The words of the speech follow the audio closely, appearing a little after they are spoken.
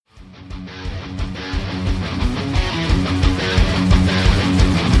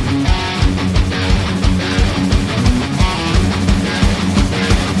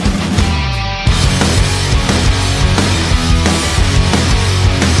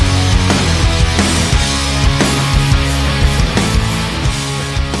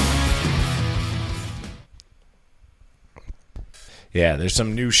Yeah, there's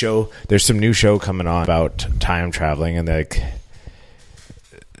some new show coming on about time traveling, and like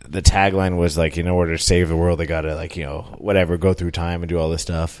the tagline was like, in order to save the world, they gotta like, whatever, go through time and do all this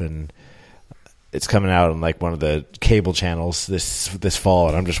stuff, and it's coming out on like one of the cable channels this fall,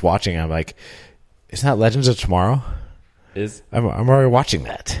 and I'm just watching. I'm like, isn't that Legends of Tomorrow? I'm already watching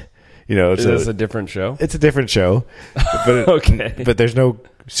that. It's a different show. It's a different show, but okay. But there's no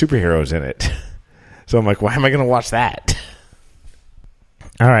superheroes in it, so I'm like, why am I going to watch that?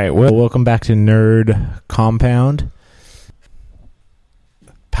 All right, well, welcome back to Nerd Compound.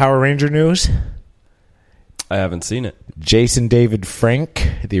 Power Ranger news. I haven't seen it. Jason David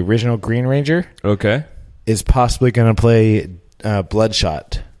Frank, the original Green Ranger, okay, is possibly going to play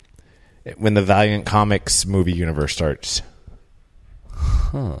Bloodshot when the Valiant Comics movie universe starts.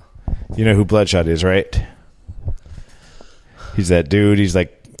 Huh. You know who Bloodshot is, right? He's that dude. He's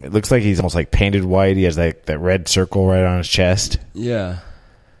like, it looks like he's almost like painted white. He has like that red circle right on his chest. Yeah.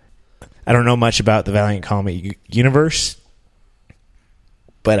 I don't know much about the Valiant Comic universe,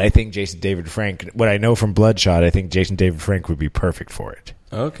 but I think Jason David Frank, what I know from Bloodshot, I think Jason David Frank would be perfect for it.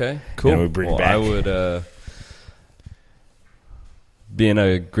 Okay, cool. We bring back. I would, being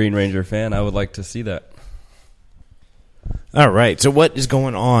a Green Ranger fan, I would like to see that. All right, so what is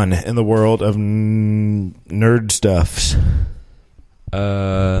going on in the world of nerd stuffs?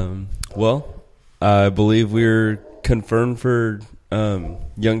 Well, I believe we're confirmed for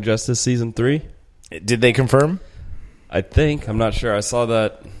Young Justice Season 3. Did they confirm? I think. I'm not sure. I saw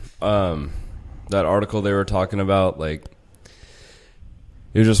that that article they were talking about. Like,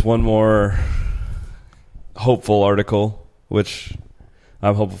 it was just one more hopeful article, which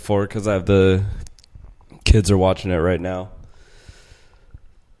I'm hopeful for because I have the kids are watching it right now.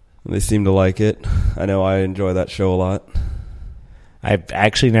 They seem to like it. I know I enjoy that show a lot. I've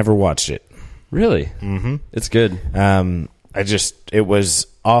actually never watched it. Really? Mm-hmm. It's good. It was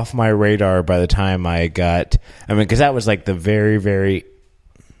off my radar by the time because that was like the very, very,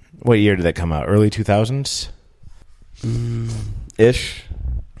 what year did that come out? Early 2000s? Ish.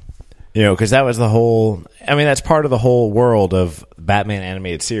 Because that was that's part of the whole world of Batman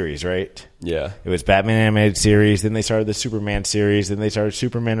animated series, right? Yeah. It was Batman animated series, then they started the Superman series, then they started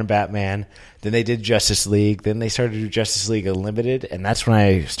Superman and Batman, then they did Justice League, then they started to do Justice League Unlimited, and that's when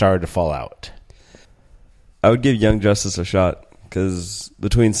I started to fall out. I would give Young Justice a shot because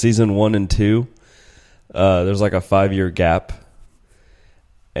between season 1 and 2, there's like a 5-year gap.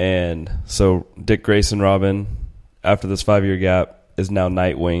 And so Dick Grayson Robin, after this 5-year gap, is now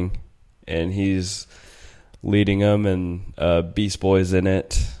Nightwing. And he's leading them, and Beast Boy's in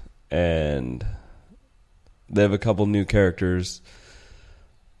it. And they have a couple new characters.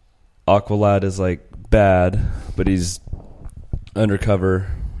 Aqualad is like bad, but he's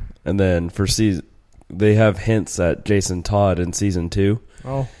undercover. And then they have hints at Jason Todd in season 2.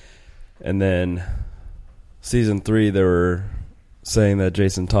 Oh. And then season 3, they were saying that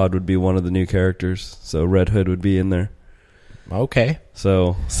Jason Todd would be one of the new characters. So Red Hood would be in there. Okay.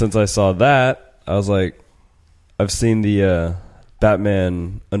 So since I saw that, I was like, I've seen the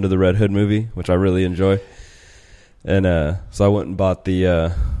Batman Under the Red Hood movie, which I really enjoy. And so I went and bought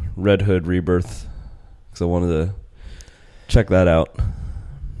the Red Hood Rebirth because I wanted to check that out.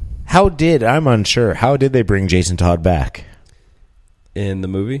 I'm unsure. How did they bring Jason Todd back? In the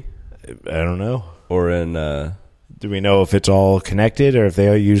movie? I don't know. Or in... do we know if it's all connected or if they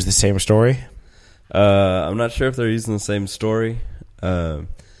all use the same story? I'm not sure if they're using the same story. I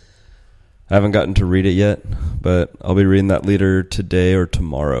haven't gotten to read it yet, but I'll be reading that later today or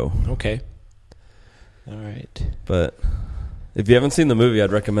tomorrow. Okay. All right. But if you haven't seen the movie,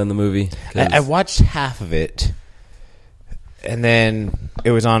 I'd recommend the movie. I watched half of it, and then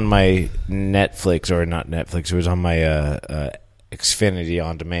it was on my Netflix, or not Netflix, it was on my Xfinity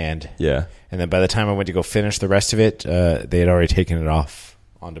on demand. Yeah. And then by the time I went to go finish the rest of it, they had already taken it off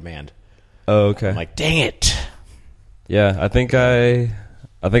on demand. Oh, okay. I'm like, dang it. Yeah, I think I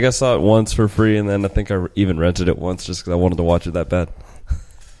saw it once for free, and then I think I even rented it once just because I wanted to watch it that bad.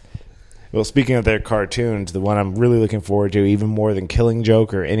 Well, speaking of their cartoons, the one I'm really looking forward to, even more than Killing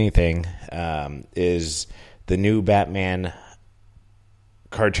Joke or anything, is the new Batman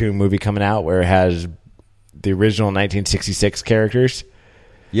cartoon movie coming out where it has the original 1966 characters.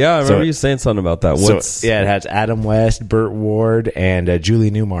 Yeah, I remember you saying something about that. It has Adam West, Burt Ward, and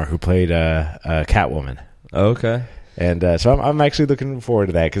Julie Newmar, who played Catwoman. Okay. And so I'm actually looking forward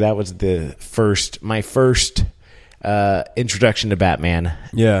to that because that was my first introduction to Batman.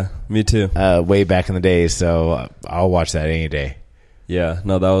 Yeah, me too. Way back in the days, so I'll watch that any day. Yeah,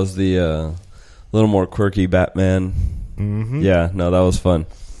 no, that was the little more quirky Batman. Mm-hmm. Yeah, no, that was fun.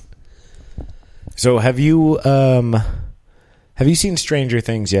 So have you Have you seen Stranger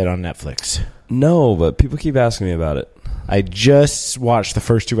Things yet on Netflix? No, but people keep asking me about it. I just watched the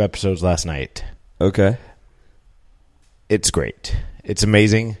first 2 episodes last night. Okay. It's great. It's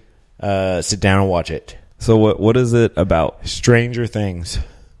amazing. Sit down and watch it. So what is it about? Stranger Things.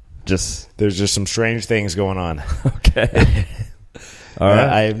 Just There's just some strange things going on. okay. All right.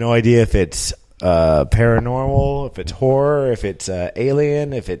 I have no idea if it's paranormal, if it's horror, if it's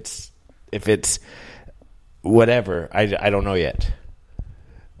alien, if it's whatever. I don't know yet.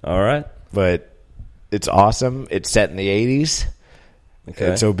 All right. But it's awesome. It's set in the 80s. Okay.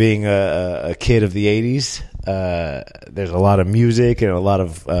 And so being a kid of the 80s, there's a lot of music and a lot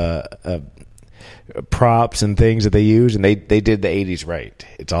of props and things that they use, and they did the 80s right.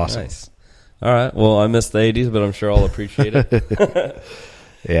 It's awesome. Nice. All right. Well, I missed the 80s, but I'm sure I'll appreciate it.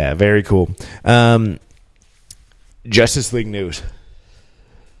 Yeah, very cool. Justice League news.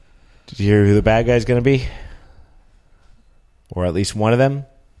 Did you hear who the bad guy's going to be? Or at least one of them?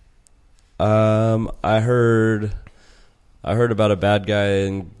 I heard about a bad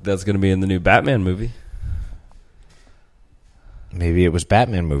guy that's going to be in the new Batman movie. Maybe it was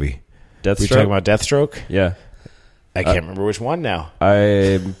Batman movie. Deathstroke? Were you talking about Deathstroke? Yeah. I can't remember which one now.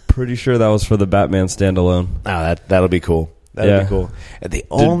 I'm pretty sure that was for the Batman standalone. Oh, that'll be cool. That'll be cool. And the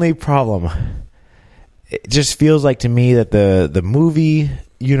only problem, it just feels like to me that the movie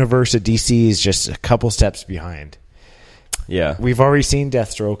universe of DC is just a couple steps behind. Yeah. We've already seen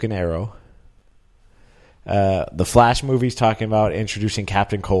Deathstroke and Arrow. The Flash movie's talking about introducing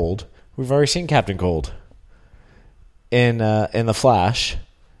Captain Cold. We've already seen Captain Cold in The Flash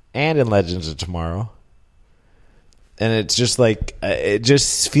and in Legends of Tomorrow. And it's just like, it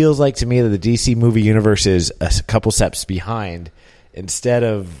just feels like to me that the DC movie universe is a couple steps behind instead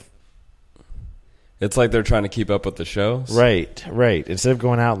of... It's like they're trying to keep up with the shows. Right. Instead of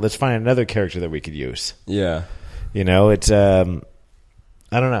going out, let's find another character that we could use. Yeah. You know, it's... I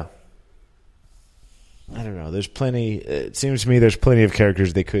don't know. There's plenty... It seems to me there's plenty of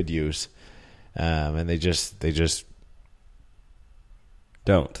characters they could use. And they just...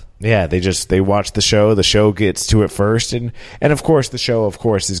 Don't. Yeah, they watch the show. The show gets to it first, and of course the show, is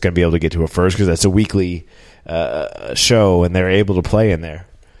going to be able to get to it first because that's a weekly show, and they're able to play in there.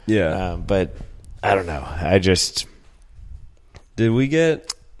 Yeah, but I don't know. Did we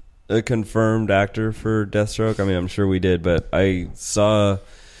get a confirmed actor for Deathstroke? I mean, I'm sure we did, but I saw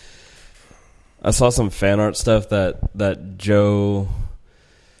some fan art stuff that Joe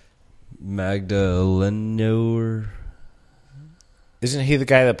Magdaleno. Isn't he the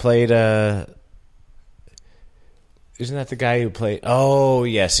guy that played... Isn't that the guy who played... Oh,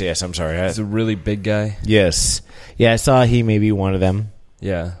 yes, I'm sorry. He's a really big guy. Yes. Yeah, I saw he may be one of them.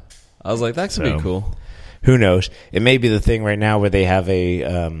 Yeah. I was like, that could be cool. Who knows? It may be the thing right now where they have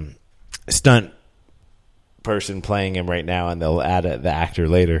a stunt person playing him right now, and they'll add the actor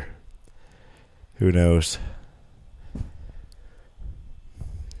later. Who knows?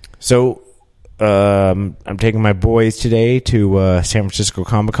 So... I'm taking my boys today to San Francisco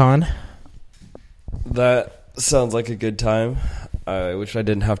Comic-Con. That sounds like a good time. I wish I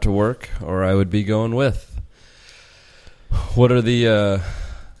didn't have to work, or I would be going with. What are the...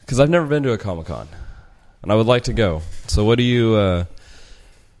 Because I've never been to a Comic-Con, and I would like to go. So what do you...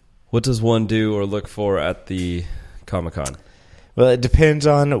 what does one do or look for at the Comic-Con? Well, it depends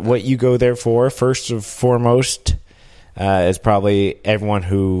on what you go there for. First and foremost... is probably everyone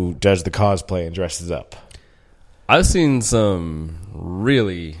who does the cosplay and dresses up. I've seen some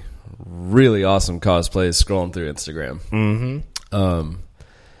really, really awesome cosplays scrolling through Instagram.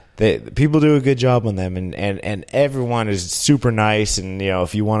 Mm-hmm. People do a good job on them, and everyone is super nice. And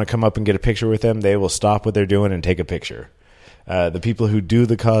if you want to come up and get a picture with them, they will stop what they're doing and take a picture. The people who do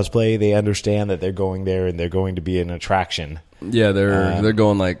the cosplay, they understand that they're going there and they're going to be an attraction. Yeah, they're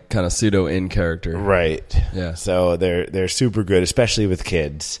going like kind of pseudo in character, right? Yeah, so they're super good, especially with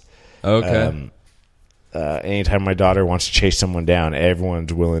kids. Okay. Anytime my daughter wants to chase someone down,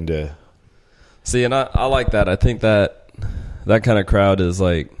 everyone's willing to. See, and I like that. I think that kind of crowd is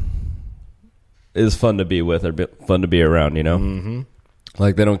fun to be with or fun to be around. Mm-hmm.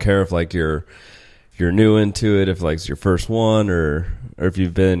 Like they don't care if like you're new into it, if like it's your first one, or if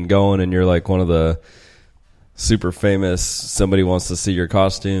you've been going and you're like one of the super famous, somebody wants to see your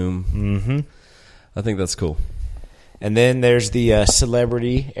costume. Mm-hmm. I think that's cool. And then there's the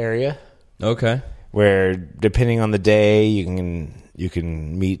celebrity area. Okay. Where depending on the day, you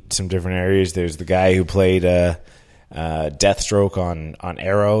can meet some different areas. There's the guy who played Deathstroke on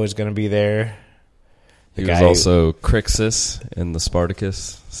Arrow is going to be there. He was also Crixus in the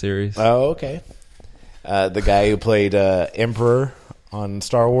Spartacus series. Oh, okay. The guy who played Emperor on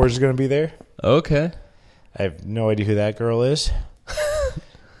Star Wars is going to be there. Okay. I have no idea who that girl is.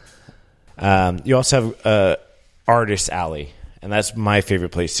 You also have Artist Alley, and that's my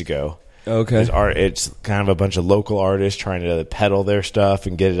favorite place to go. Okay. It's kind of a bunch of local artists trying to peddle their stuff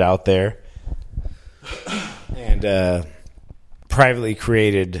and get it out there. And privately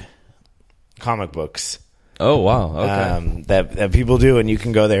created comic books. Oh, wow. Okay. That people do, and you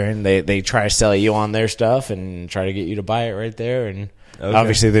can go there and they try to sell you on their stuff and try to get you to buy it right there. And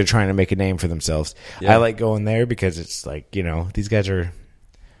obviously they're trying to make a name for themselves. Yeah. I like going there because it's like, these guys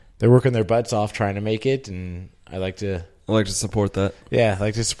they're working their butts off trying to make it, and I like to support that. Yeah, I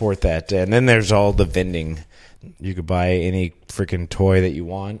like to support that. And then there's all the vending. You could buy any freaking toy that you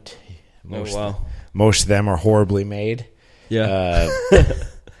want. Most of them are horribly made. Yeah. But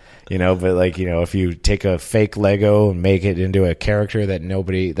if you take a fake Lego and make it into a character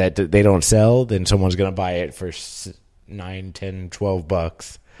that they don't sell, then someone's going to buy it for $9, $10,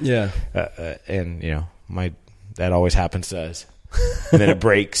 $12. Yeah. And that always happens to us. And then it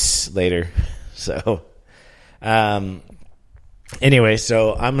breaks later. So, anyway,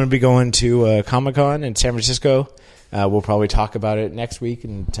 so I'm going to be going to Comic-Con in San Francisco. We'll probably talk about it next week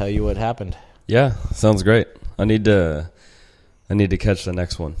and tell you what happened. Yeah, sounds great. I need to catch the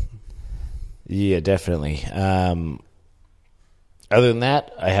next one. Yeah, definitely. Other than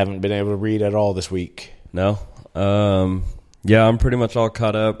that, I haven't been able to read at all this week. No. Yeah, I'm pretty much all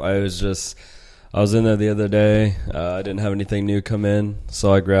caught up. I was in there the other day. I didn't have anything new come in,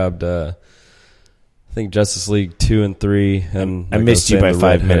 so I grabbed I think Justice League 2 and 3. And I missed you by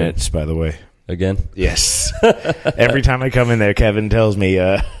 5 minutes, by the way. Again? Yes. Every time I come in there, Kevin tells me,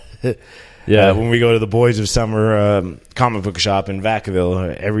 when we go to the Boys of Summer comic book shop in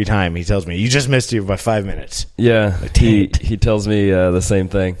Vacaville, every time he tells me, you just missed you by 5 minutes. Yeah, like, he tells me the same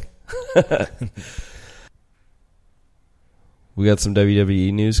thing. We got some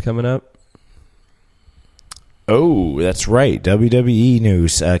WWE news coming up. Oh, that's right. WWE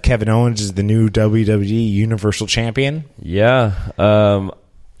news. Kevin Owens is the new WWE Universal Champion. Yeah.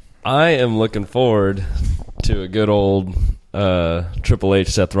 I am looking forward to a good old Triple H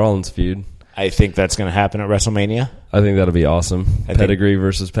Seth Rollins feud. I think that's going to happen at WrestleMania. I think that'll be awesome. Pedigree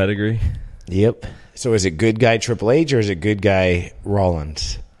versus pedigree. Yep. So is it good guy Triple H or is it good guy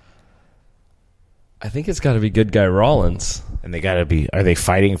Rollins? I think it's got to be good guy Rollins. And are they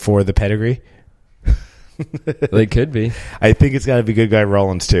fighting for the pedigree? They could be. I think it's got to be good guy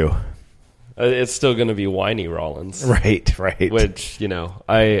Rollins too. It's still going to be whiny Rollins. Right. Which,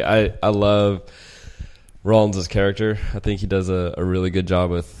 I love Rollins' character. I think he does a really good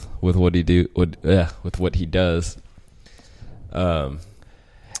job with what he does. But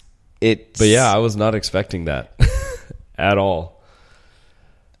yeah, I was not expecting that at all.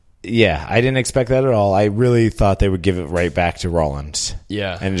 Yeah, I didn't expect that at all. I really thought they would give it right back to Rollins.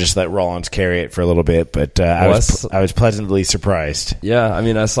 Yeah. And just let Rollins carry it for a little bit, but I was pleasantly surprised. Yeah, I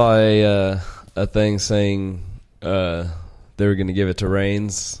mean, I saw a thing saying they were going to give it to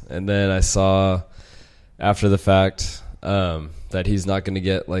Reigns, and then I saw after the fact that he's not going to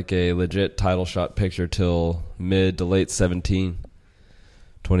get like a legit title shot picture till mid to late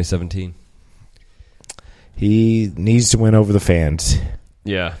 2017. He needs to win over the fans.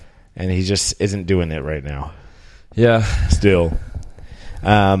 Yeah. And he just isn't doing it right now. Yeah. Still.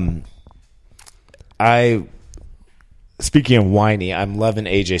 Speaking of whiny, I'm loving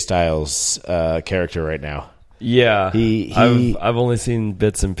AJ Styles' character right now. Yeah. I've only seen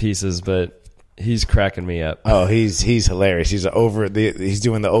bits and pieces, but he's cracking me up. Oh, he's hilarious. He's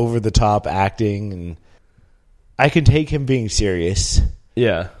doing the over the top acting, and I can take him being serious.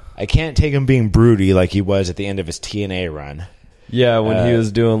 Yeah. I can't take him being broody like he was at the end of his TNA run. Yeah, when he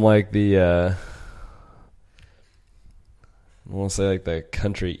was doing like the I want to say like the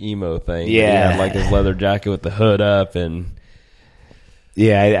country emo thing. Yeah. He had like his leather jacket with the hood up, and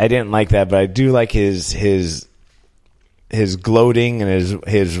yeah, I didn't like that, but I do like his gloating and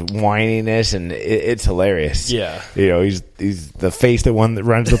his whininess, and it's hilarious. Yeah, he's the face, the one that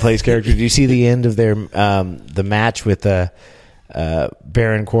runs the place character. Do you see the end of their the match with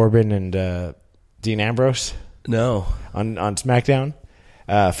Baron Corbin and Dean Ambrose? No. On SmackDown?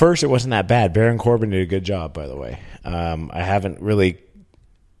 First, it wasn't that bad. Baron Corbin did a good job, by the way. I haven't really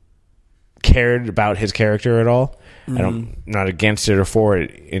cared about his character at all. Mm-hmm. I'm not against it or for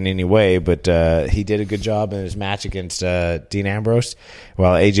it in any way, but he did a good job in his match against Dean Ambrose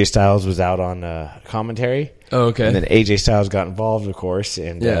while AJ Styles was out on commentary. Oh, okay. And then AJ Styles got involved, of course,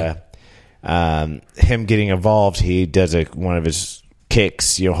 and him getting involved, he does one of his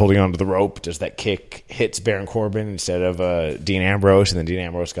kicks, holding onto the rope. Does that kick hits Baron Corbin instead of Dean Ambrose, and then Dean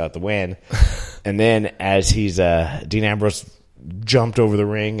Ambrose got the win. And then as Dean Ambrose jumped over the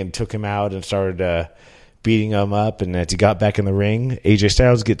ring and took him out and started beating him up, and as he got back in the ring, AJ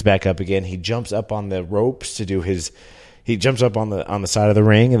Styles gets back up again. He jumps up on the ropes to do his. He jumps up on the side of the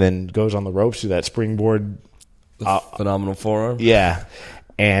ring and then goes on the ropes to that springboard. Phenomenal forearm. Yeah,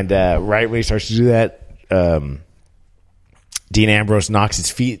 and right when he starts to do that, Dean Ambrose knocks his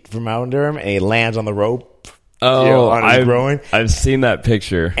feet from under him, and he lands on the rope. Oh, on his groin. I've seen that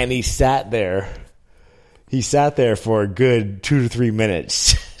picture. And he sat there. He sat there for a good 2 to 3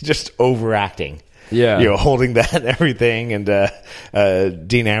 minutes, just overacting. Yeah. Holding that and everything. And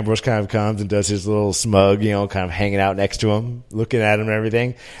Dean Ambrose kind of comes and does his little smug, kind of hanging out next to him, looking at him and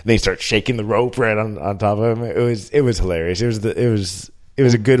everything. And then he starts shaking the rope right on top of him. It was hilarious. It was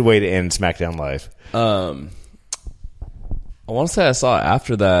a good way to end SmackDown Live. I want to say I saw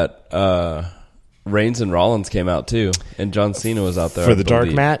after that, Reigns and Rollins came out too, and John Cena was out there for the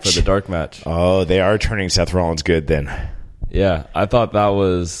dark match. For the dark match. Oh, they are turning Seth Rollins good then. Yeah, I thought that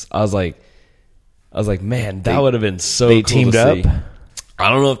was. I was like, man, that would have been so. They cool teamed to up. See. I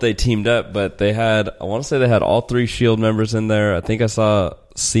don't know if they teamed up, but they had. I want to say they had all 3 Shield members in there. I think I saw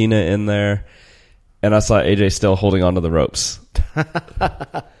Cena in there, and I saw AJ still holding onto the ropes.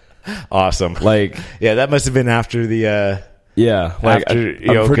 Awesome. Yeah, that must have been after the. Yeah, after,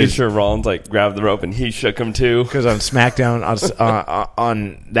 I'm pretty sure Rollins grabbed the rope and he shook him too. Because on SmackDown,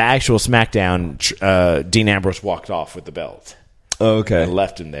 on the actual SmackDown, Dean Ambrose walked off with the belt. Oh, okay, and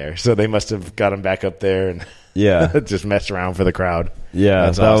left him there. So they must have got him back up there and just messed around for the crowd. Yeah,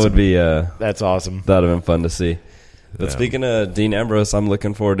 that's that awesome. would be. That's awesome. That'd have been fun to see. But speaking of Dean Ambrose, I'm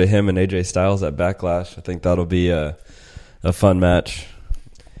looking forward to him and AJ Styles at Backlash. I think that'll be a fun match.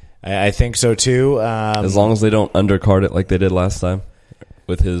 I think so too. As long as they don't undercard it like they did last time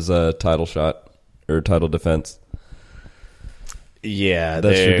with his title shot or title defense. Yeah,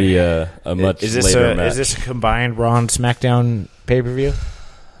 that should be a much later match. Is this a combined Raw and SmackDown pay-per-view?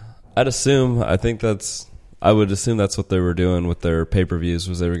 I'd assume. I would assume that's what they were doing with their pay-per-views,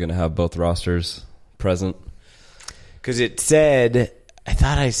 was they were going to have both rosters present. Because it said,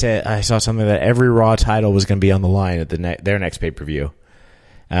 I saw something that every Raw title was going to be on the line at their next pay-per-view.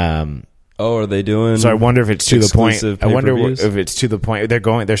 Are they doing? So I wonder if it's to the point. I wonder pay-per-views? if it's to the point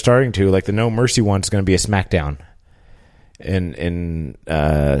they're starting to, like, the No Mercy one's going to be a SmackDown in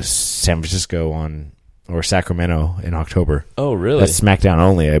San Francisco or Sacramento in October. Oh, really? That's SmackDown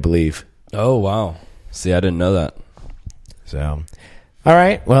only, I believe. Oh, wow. See, I didn't know that. So, all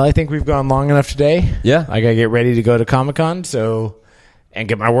right. Well, I think we've gone long enough today. Yeah, I gotta get ready to go to Comic-Con, and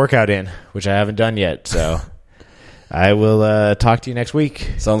get my workout in, which I haven't done yet. So, I will talk to you next week.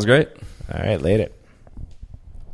 Sounds great. All right, later.